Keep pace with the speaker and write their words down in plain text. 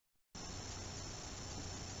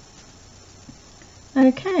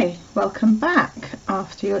Okay, welcome back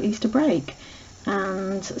after your Easter break.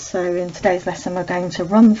 And so in today's lesson we're going to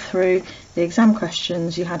run through the exam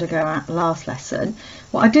questions you had a go at last lesson.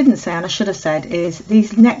 What I didn't say, and I should have said, is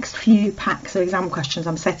these next few packs of exam questions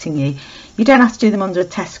I'm setting you, you don't have to do them under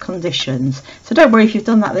test conditions. So don't worry if you've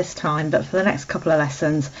done that this time, but for the next couple of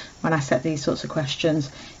lessons when I set these sorts of questions,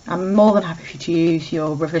 I'm more than happy for you to use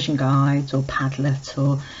your revision guides or Padlet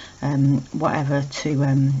or whatever to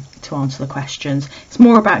answer the questions. It's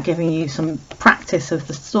more about giving you some practice of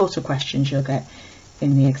the sort of questions you'll get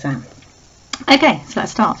in the exam. Okay, so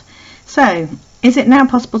let's start. So, is it now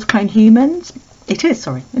possible to clone humans? It is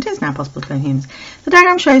now possible to clone humans. The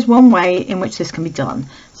diagram shows one way in which this can be done.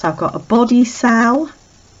 So I've got a body cell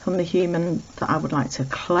from the human that I would like to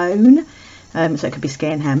clone. So it could be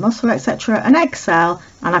skin, hair, muscle, etc. An egg cell,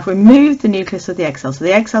 and I've removed the nucleus of the egg cell. So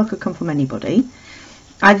the egg cell could come from anybody.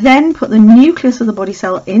 I then put the nucleus of the body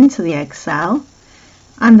cell into the egg cell,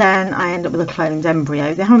 and then I end up with a cloned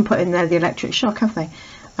embryo. They haven't put in there the electric shock, have they?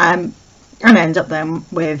 And I end up then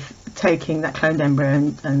with taking that cloned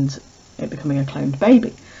embryo and it becoming a cloned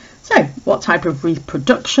baby. So what type of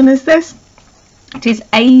reproduction is this? It is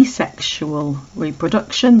asexual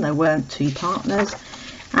reproduction. There weren't two partners.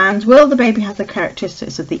 And will the baby have the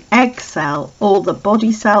characteristics of the egg cell or the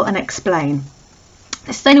body cell? And explain.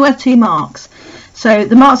 This is only worth 2 marks. So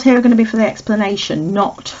the marks here are going to be for the explanation,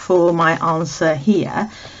 not for my answer here.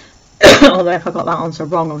 Although if I got that answer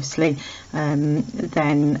wrong, obviously,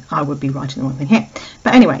 then I would be writing the wrong thing here.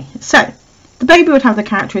 But anyway, so the baby would have the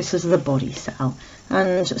characteristics of the body cell.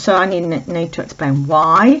 And so I need to explain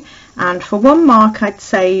why. And for 1 mark, I'd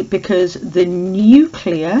say because the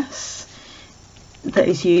nucleus that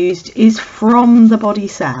is used is from the body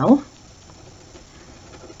cell.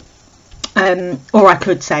 Or I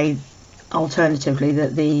could say alternatively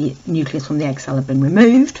that the nucleus from the egg cell have been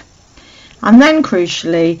removed. And then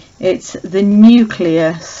crucially, it's the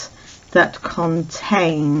nucleus that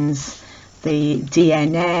contains the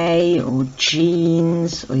DNA or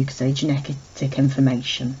genes, or you could say genetic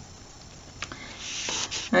information.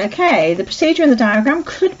 Okay, the procedure in the diagram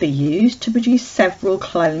could be used to produce several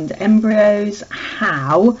cloned embryos.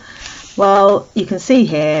 How? Well, you can see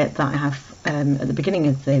here that I have at the beginning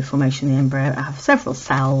of the formation of the embryo, I have several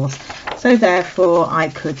cells, so therefore I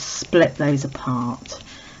could split those apart.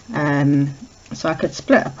 So I could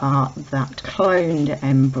split apart that cloned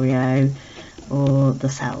embryo or the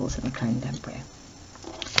cells in the cloned embryo.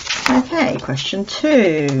 Okay, question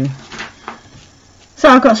 2. So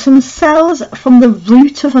I've got some cells from the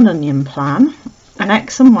root of an onion plant, and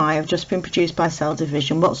X and Y have just been produced by cell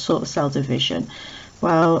division. What sort of cell division?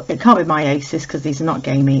 Well, it can't be meiosis because these are not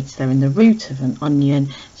gametes, they're in the root of an onion,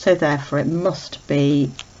 so therefore it must be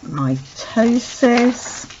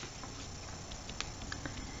mitosis.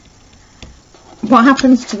 What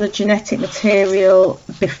happens to the genetic material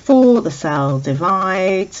before the cell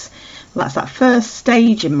divides? Well, that's that first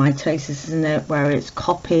stage in mitosis, isn't it, where it's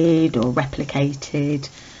copied or replicated.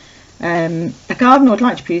 A gardener would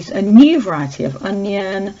like to produce a new variety of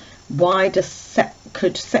onion. Why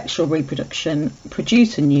could sexual reproduction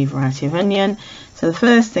produce a new variety of onion? So the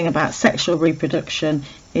first thing about sexual reproduction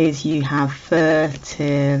is you have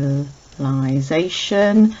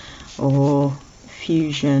fertilization or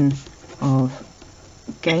fusion of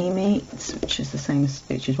gametes, which is the same as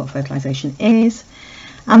what fertilization is,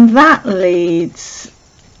 and that leads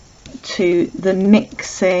to the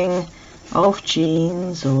mixing of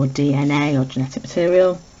genes or DNA or genetic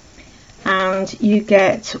material, and you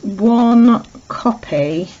get 1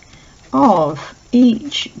 copy of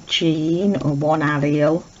each gene or 1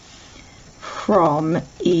 allele from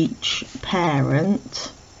each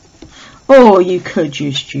parent, or you could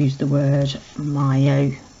just use the word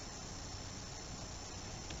meiosis.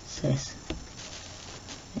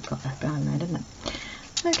 It got left behind there, didn't it?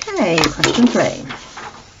 Okay, question 3.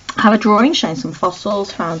 I have a drawing showing some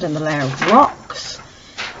fossils found in the layer of rocks.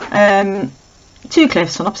 2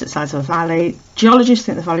 cliffs on opposite sides of a valley. Geologists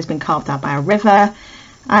think the valley's been carved out by a river,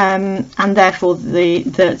 and therefore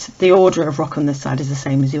the order of rock on this side is the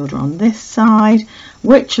same as the order on this side.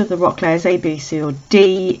 Which of the rock layers, A, B, C or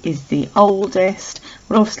D, is the oldest?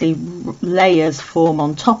 Well, obviously layers form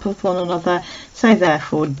on top of one another, so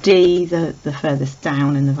therefore D, the furthest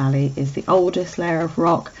down in the valley, is the oldest layer of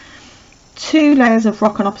rock. 2 layers of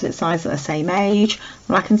rock on opposite sides at the same age.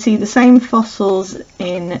 Well, I can see the same fossils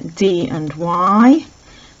in D and Y,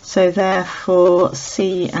 so therefore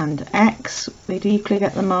C and X would equally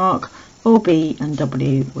get the mark, or B and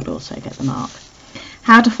W would also get the mark.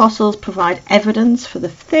 How do fossils provide evidence for the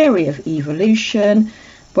theory of evolution?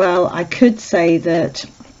 Well, I could say that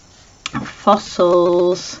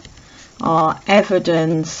fossils are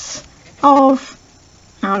evidence of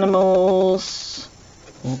animals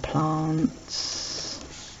or plants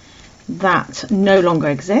that no longer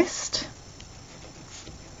exist.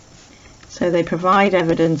 So they provide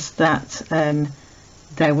evidence that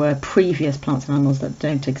there were previous plants and animals that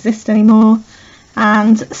don't exist anymore,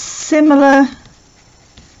 and similar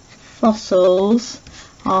fossils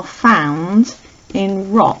are found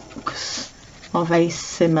in rocks of a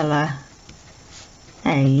similar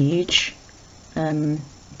age.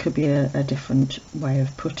 Could be a different way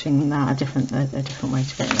of putting that, a different way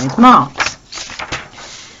to get those marks.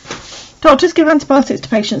 Doctors give antibiotics to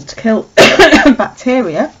patients to kill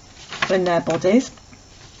bacteria in their bodies.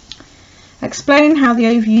 Explain how the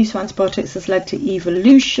overuse of antibiotics has led to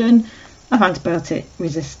evolution of antibiotic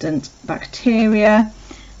resistant bacteria.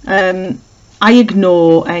 I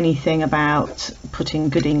ignore anything about putting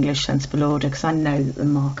good English sensible order because I know that the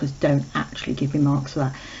markers don't actually give me marks for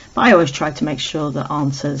that. But I always try to make sure that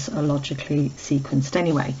answers are logically sequenced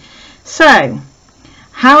anyway. So,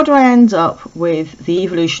 how do I end up with the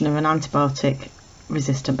evolution of an antibiotic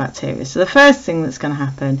resistant bacteria? So the first thing that's going to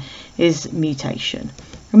happen is mutation.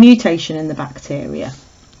 A mutation in the bacteria.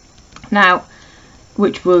 Now,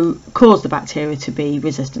 which will cause the bacteria to be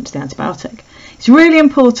resistant to the antibiotic. It's really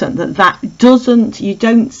important that you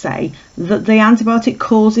don't say that the antibiotic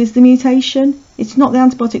causes the mutation. It's not the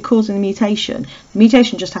antibiotic causing the mutation. The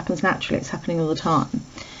mutation just happens naturally. It's happening all the time.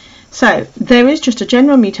 So there is just a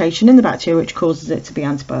general mutation in the bacteria which causes it to be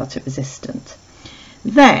antibiotic resistant.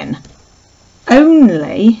 Then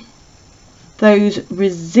only those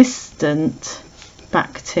resistant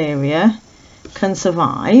bacteria can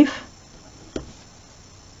survive,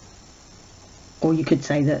 or you could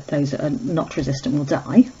say that those that are not resistant will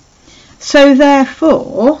die. So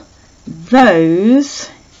therefore, those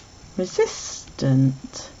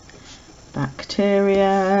resistant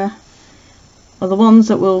bacteria are the ones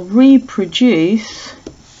that will reproduce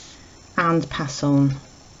and pass on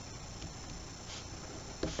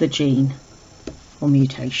the gene or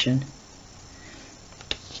mutation.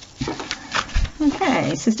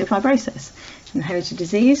 Okay, cystic fibrosis. Inherited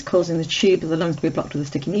disease causing the tube of the lungs to be blocked with a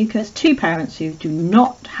sticky mucus. Two parents who do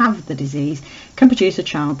not have the disease can produce a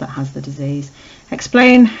child that has the disease.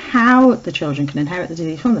 Explain how the children can inherit the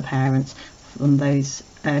disease from the parents, from those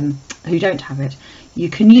who don't have it. You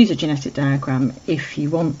can use a genetic diagram if you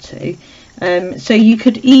want to. So you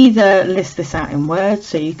could either list this out in words,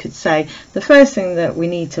 so you could say the first thing that we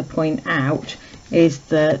need to point out is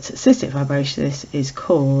that cystic fibrosis is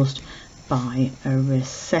caused by a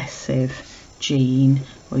recessive gene,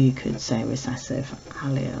 or you could say recessive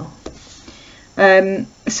allele.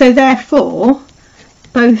 So therefore,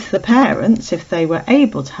 both the parents, if they were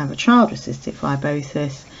able to have a child with cystic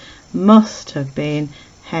fibrosis, must have been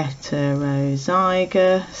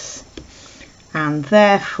heterozygous, and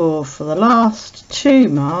therefore for the last two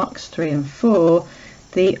marks, 3 and 4,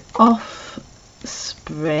 the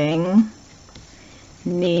offspring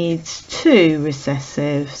needs two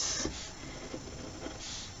recessives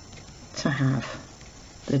to have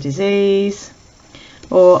the disease.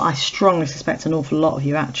 Or I strongly suspect an awful lot of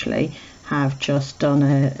you actually have just done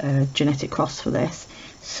a genetic cross for this.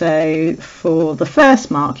 So for the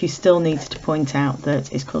first mark, you still need to point out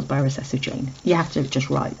that it's caused by a recessive gene. You have to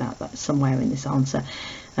just write that somewhere in this answer.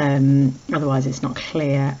 Otherwise it's not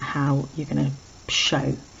clear how you're going to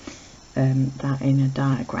show that in a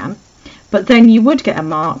diagram. But then you would get a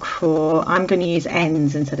mark for, I'm going to use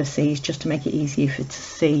N's instead of C's just to make it easier for you to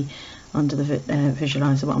see under the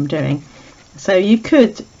visualizer what I'm doing. So you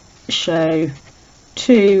could show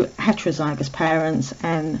two heterozygous parents,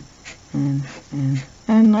 N, N, N,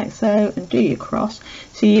 N, like so, and do your cross.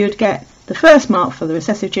 So you would get the first mark for the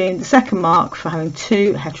recessive gene, the second mark for having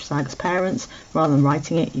two heterozygous parents. Rather than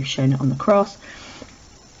writing it, you've shown it on the cross.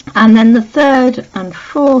 And then the third and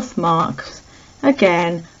fourth marks,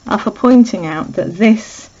 again, are for pointing out that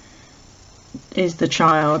this is the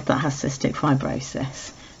child that has cystic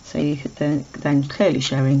fibrosis. So you could then clearly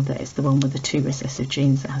showing that it's the one with the two recessive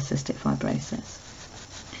genes that has cystic fibrosis.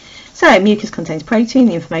 So mucus contains protein.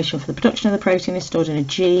 The information for the production of the protein is stored in a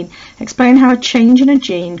gene. Explain how a change in a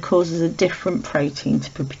gene causes a different protein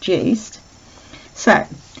to be produced. So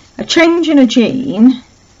a change in a gene,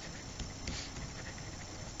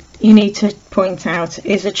 you need to point out,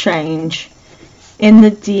 is a change in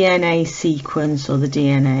the DNA sequence or the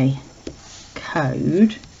DNA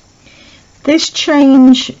code. This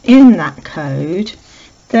change in that code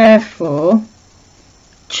therefore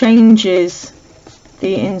changes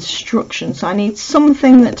the instruction. So I need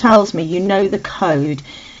something that tells me, you know, the code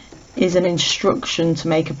is an instruction to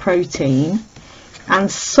make a protein,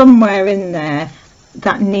 and somewhere in there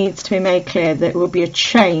that needs to be made clear that it will be a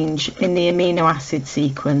change in the amino acid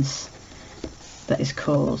sequence that is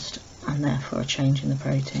caused, and therefore a change in the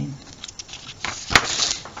protein.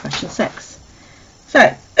 Question 6.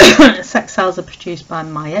 So, sex cells are produced by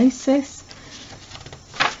meiosis.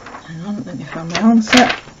 Hang on, let me find my answer.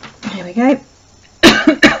 Here we go.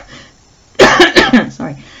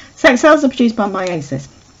 Sorry. Sex cells are produced by meiosis.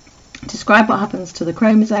 Describe what happens to the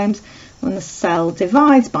chromosomes when the cell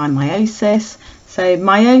divides by meiosis. So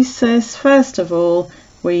meiosis, first of all,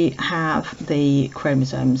 we have the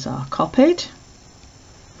chromosomes are copied.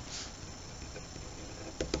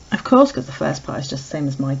 Of course, because the first part is just the same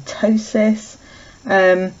as mitosis.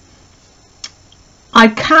 I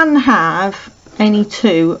can have any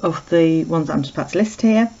two of the ones I'm just about to list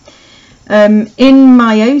here. In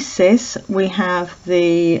meiosis, we have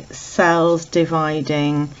the cells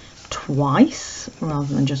dividing twice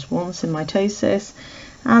rather than just once in mitosis.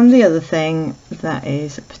 And the other thing that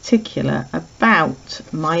is particular about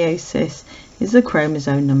meiosis is the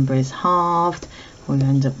chromosome number is halved. We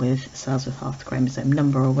end up with cells with half the chromosome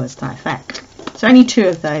number or words to that effect. So any two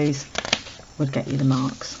of those would get you the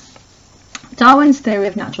marks. Darwin's theory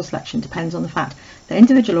of natural selection depends on the fact that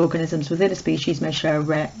individual organisms within a species may show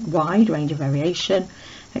a wide range of variation.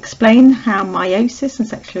 Explain how meiosis and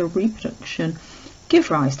sexual reproduction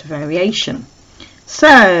give rise to variation.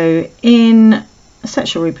 So in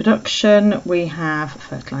sexual reproduction we have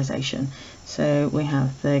fertilization. So we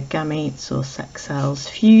have the gametes or sex cells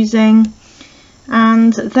fusing,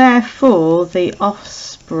 and therefore the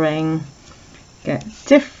offspring get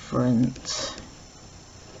different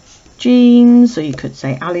genes, or you could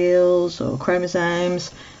say alleles or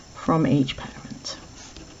chromosomes, from each parent.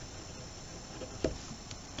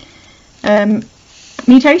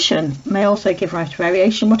 Mutation may also give rise to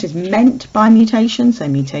variation. What is meant by mutation? So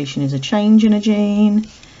mutation is a change in a gene.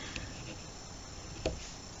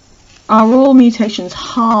 Are all mutations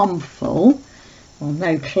harmful? Well,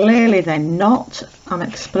 no, clearly they're not. I'm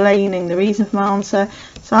explaining the reason for my answer.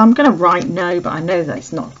 So I'm going to write no, but I know that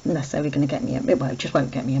it's not necessarily going to get me it just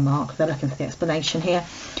won't get me a mark. They're looking for the explanation here.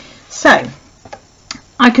 So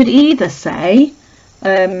I could either say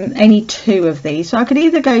any two of these. So I could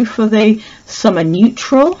either go for the some are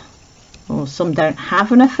neutral or some don't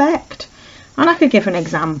have an effect. And I could give an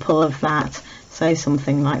example of that. So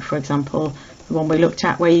something like, for example, the one we looked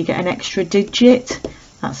at where you get an extra digit.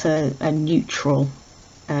 That's a neutral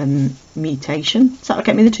mutation. So that'll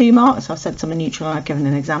get me the 2 marks. I've said some are neutral, I've given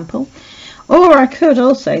an example. Or I could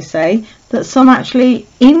also say that some actually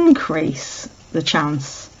increase the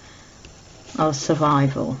chance of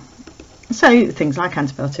survival. So things like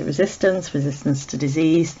antibiotic resistance, resistance to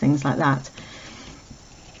disease, things like that.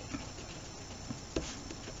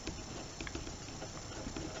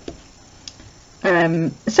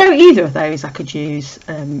 So either of those I could use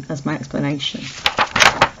as my explanation.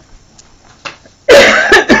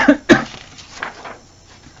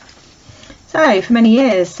 So for many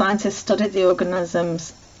years scientists studied the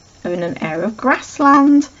organisms in an area of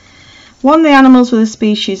grassland. One of the animals was a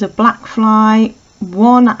species of black fly.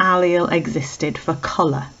 One allele existed for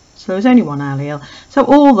colour, so there was only one allele, so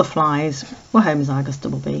all the flies were homozygous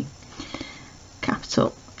double B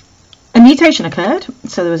capital. A mutation occurred,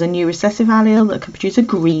 so there was a new recessive allele that could produce a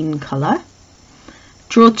green colour.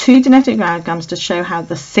 Draw 2 genetic diagrams to show how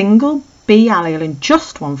the single B allele in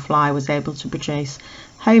just one fly was able to produce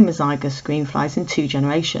homozygous green flies in 2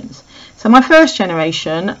 generations. So my first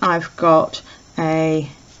generation, I've got a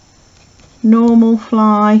normal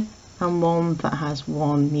fly and one that has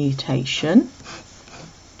 1 mutation.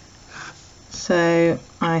 So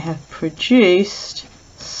I have produced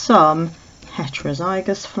some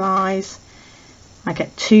heterozygous flies. I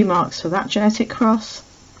get 2 marks for that genetic cross.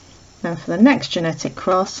 Then for the next genetic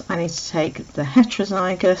cross, I need to take the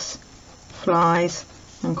heterozygous flies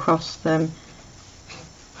and cross them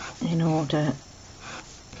in order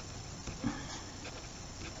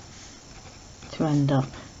to end up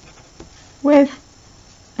with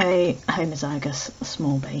a homozygous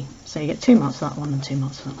small b. So you get 2 marks for that one and 2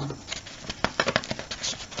 marks for that one.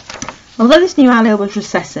 Although this new allele was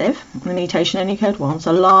recessive, the mutation only occurred once,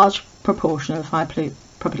 a large proportion of the fly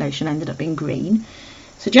population ended up being green.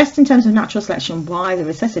 Suggests in terms of natural selection why the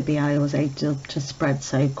recessive B allele was able to spread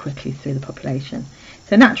so quickly through the population.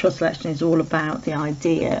 So natural selection is all about the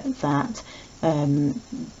idea that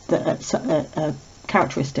a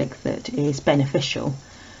characteristic that is beneficial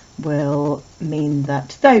will mean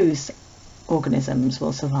that those organisms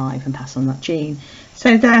will survive and pass on that gene.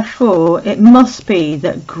 So therefore it must be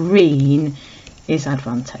that green is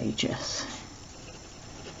advantageous.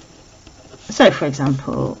 So for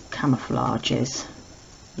example, camouflage is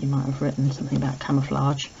you might have written something about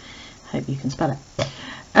camouflage. Hope you can spell it.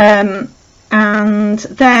 And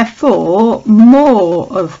therefore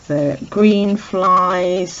more of the green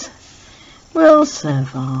flies will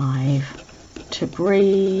survive to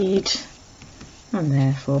breed and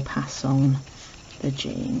therefore pass on the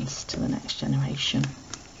genes to the next generation.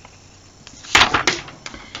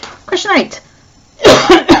 Question 8.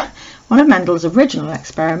 One of Mendel's original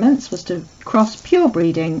experiments was to cross pure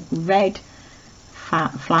breeding red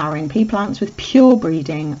flowering pea plants with pure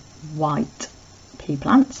breeding white pea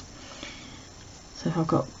plants. So if I've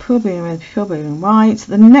got pure breeding red, pure breeding white,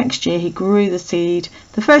 the next year he grew the seed.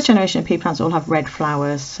 The first generation of pea plants all have red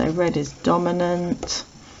flowers, so red is dominant.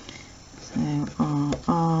 So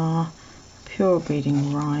RR, pure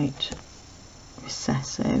breeding right,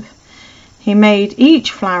 recessive. He made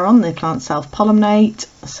each flower on the plant self-pollinate,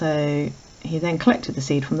 so he then collected the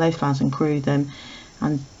seed from those flowers and grew them,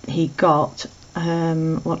 and he got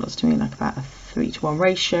what looks to me like about a 3:1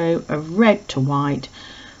 ratio of red to white.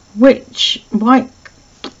 Which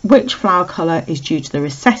flower colour is due to the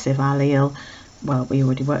recessive allele? Well, we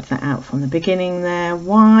already worked that out from the beginning there.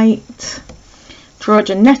 White. Draw a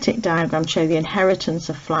genetic diagram, show the inheritance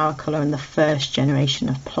of flower colour in the first generation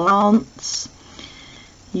of plants.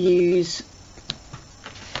 Use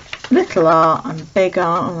little r and big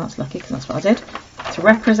R, oh that's lucky because that's what I did, to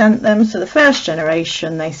represent them. So the first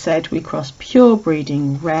generation, they said we cross pure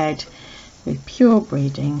breeding red with pure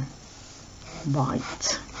breeding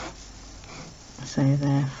white. So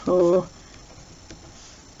therefore,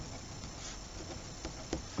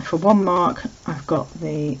 for 1 mark I've got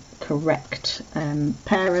the correct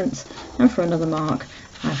parents, and for another mark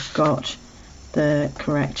I've got the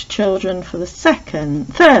correct children. For the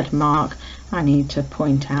third mark I need to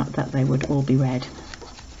point out that they would all be red.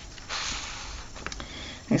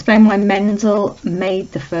 Explain why Mendel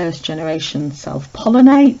made the first generation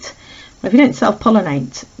self-pollinate. Well, if you didn't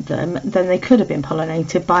self-pollinate them, then they could have been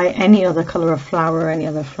pollinated by any other colour of flower or any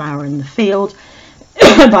other flower in the field.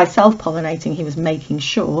 By self-pollinating, he was making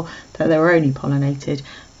sure that they were only pollinated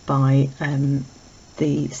by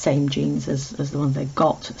the same genes as the ones they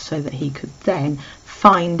got, so that he could then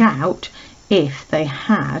find out if they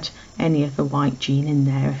had any of the white gene in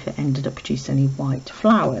there, if it ended up producing any white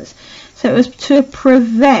flowers. So it was to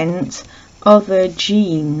prevent other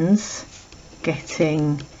genes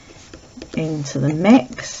getting into the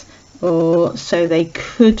mix, or so they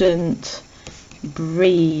couldn't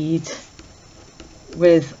breed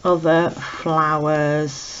with other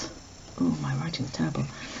flowers, oh my writing's terrible,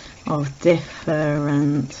 of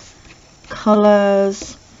different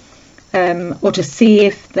colours, or to see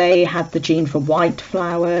if they had the gene for white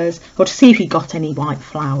flowers, or to see if he got any white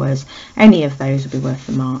flowers. Any of those would be worth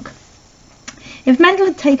the mark. If Mendel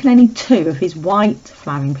had taken any 2 of his white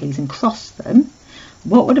flowering peas and crossed them,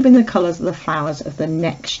 what would have been the colours of the flowers of the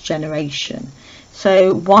next generation?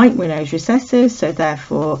 So white we know is recessive, so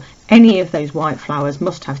therefore any of those white flowers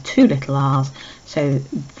must have 2 little r's, so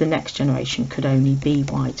the next generation could only be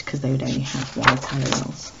white because they would only have white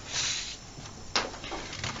alleles.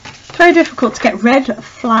 It's very difficult to get red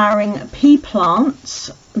flowering pea plants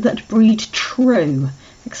that breed true.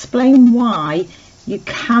 Explain why you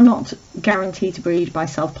cannot guarantee to breed by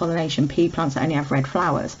self-pollination pea plants that only have red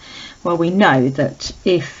flowers. Well, we know that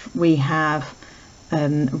if we have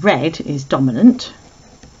red is dominant,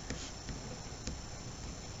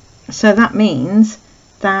 so that means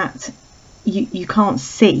that you can't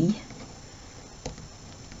see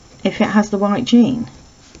if it has the white gene.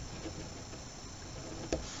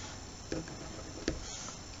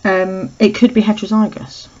 It could be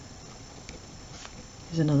heterozygous,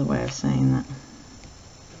 is another way of saying that.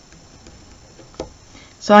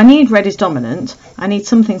 So I need red is dominant, I need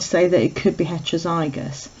something to say that it could be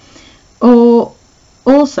heterozygous. Or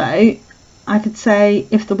also I could say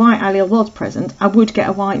if the white allele was present, I would get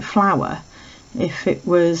a white flower if there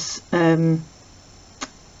were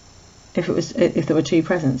 2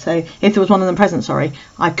 present. So if there was one of them present, sorry,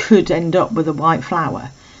 I could end up with a white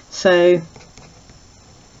flower. So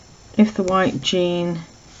if the white gene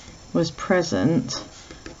was present,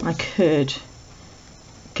 I could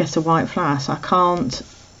get a white flower. So I can't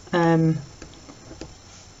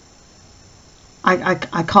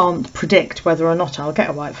I can't predict whether or not I'll get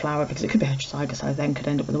a white flower, because it could be heterozygous. I then could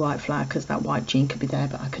end up with a white flower because that white gene could be there,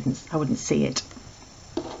 but I wouldn't see it.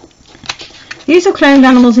 The use of cloned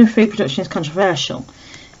animals in food production is controversial.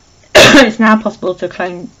 It's now possible to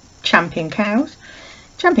clone champion cows.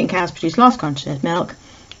 Champion cows produce large quantities of milk.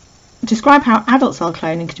 Describe how adult cell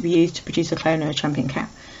cloning could be used to produce a clone of a champion cow.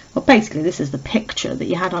 Well, basically this is the picture that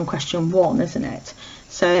you had on question 1, isn't it?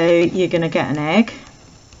 So you're going to get an egg.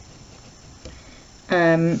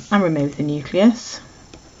 and remove the nucleus.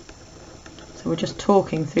 So we're just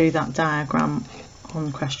talking through that diagram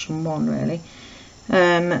on question 1 really.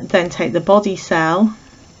 Then take the body cell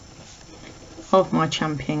of my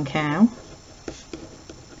champion cow.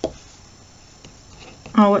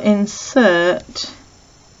 I will insert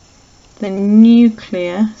the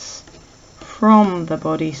nucleus from the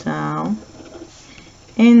body cell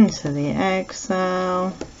into the egg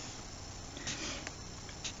cell.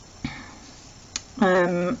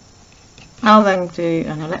 I'll then do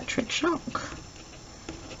an electric shock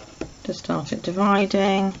to start it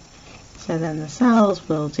dividing. So then the cells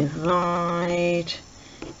will divide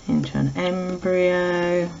into an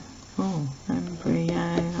embryo. Oh, embryo,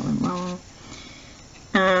 that went wrong.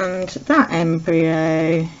 And that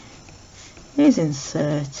embryo is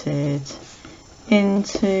inserted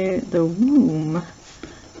into the womb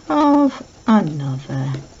of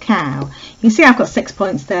another cow. You can see I've got 6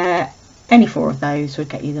 points there. Any 4 of those would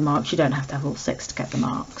get you the marks. You don't have to have all 6 to get the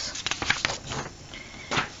marks.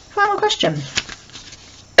 Final question.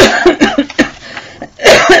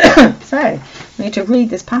 So, we need to read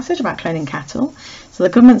this passage about cloning cattle. So the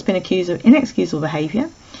government's been accused of inexcusable behaviour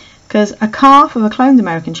because a calf of a cloned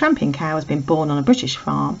American champion cow has been born on a British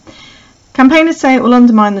farm. Campaigners say it will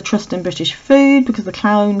undermine the trust in British food because the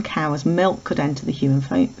cloned cow's milk could enter the human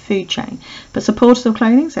food chain. But supporters of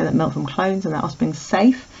cloning say that milk from clones and their offspring is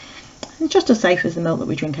safe, and just as safe as the milk that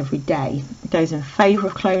we drink every day. Those in favour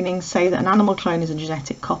of cloning say that an animal clone is a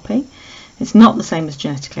genetic copy. It's not the same as a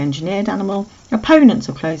genetically engineered animal. Opponents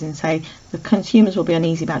of cloning say that consumers will be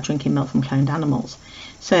uneasy about drinking milk from cloned animals.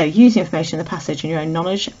 So use the information in the passage and your own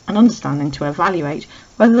knowledge and understanding to evaluate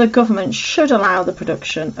whether the government should allow the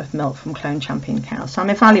production of milk from cloned champion cows. So I'm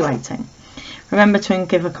evaluating. Remember to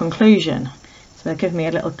give a conclusion. So they've given me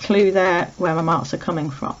a little clue there where my marks are coming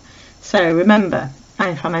from. So remember,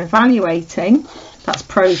 if I'm evaluating, that's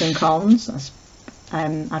pros and cons, that's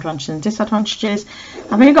advantages and disadvantages.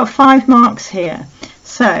 I've only got 5 marks here.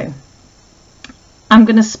 So I'm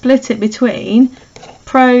going to split it between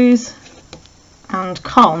pros and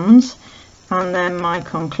cons and then my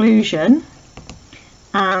conclusion.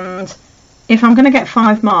 And if I'm going to get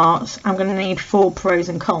 5 marks, I'm going to need 4 pros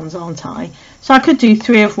and cons, aren't I? So I could do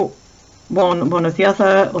 3 of one of the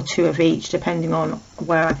other, or 2 of each, depending on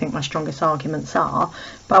where I think my strongest arguments are.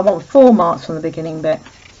 But I want 4 marks from the beginning bit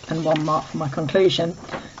and 1 mark for my conclusion.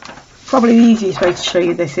 Probably the easiest way to show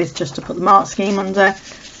you this is just to put the mark scheme under.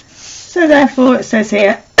 So therefore it says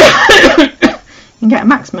here you can get a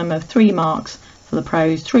maximum of 3 marks for the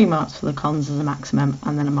pros, 3 marks for the cons as a maximum,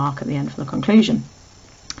 and then a mark at the end for the conclusion.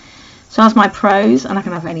 So that's my pros, and I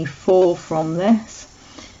can have any 4 from this.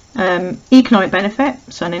 Economic benefit,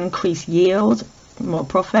 so an increased yield, more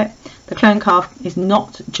profit. The clone calf is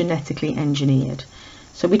not genetically engineered,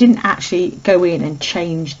 so we didn't actually go in and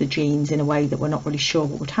change the genes in a way that we're not really sure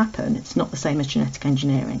what would happen. It's not the same as genetic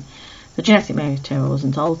engineering. The genetic material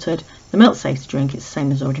isn't altered. The milk's safe to drink, it's the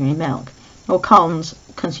same as ordinary milk. Or cons,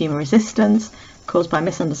 consumer resistance caused by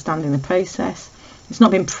misunderstanding the process. It's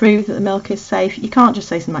not been proved that the milk is safe. You can't just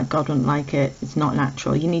say something like God wouldn't like it, it's not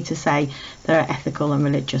natural. You need to say there are ethical and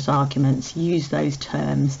religious arguments. Use those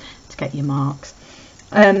terms to get your marks.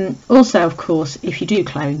 Also, of course, if you do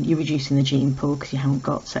clone, you're reducing the gene pool because you haven't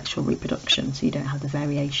got sexual reproduction, so you don't have the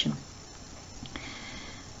variation.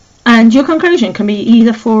 And your conclusion can be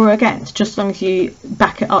either for or against, just as long as you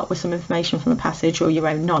back it up with some information from the passage or your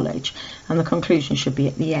own knowledge. And the conclusion should be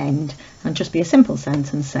at the end and just be a simple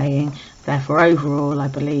sentence saying, therefore, overall, I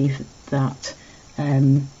believe that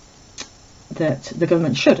that the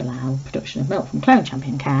government should allow production of milk from cloned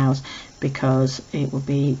champion cows because it will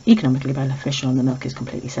be economically beneficial and the milk is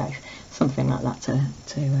completely safe. Something like that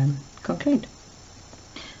to conclude.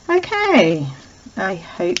 Okay. I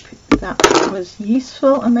hope that was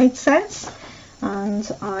useful and made sense, and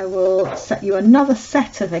I will set you another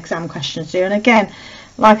set of exam questions to do. And again,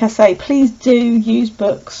 like I say, please do use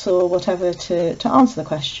books or whatever to answer the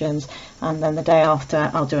questions, and then the day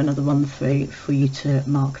after I'll do another one through for you to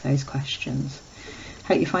mark those questions.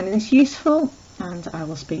 Hope you're finding this useful, and I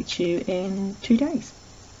will speak to you in 2 days.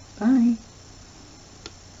 Bye.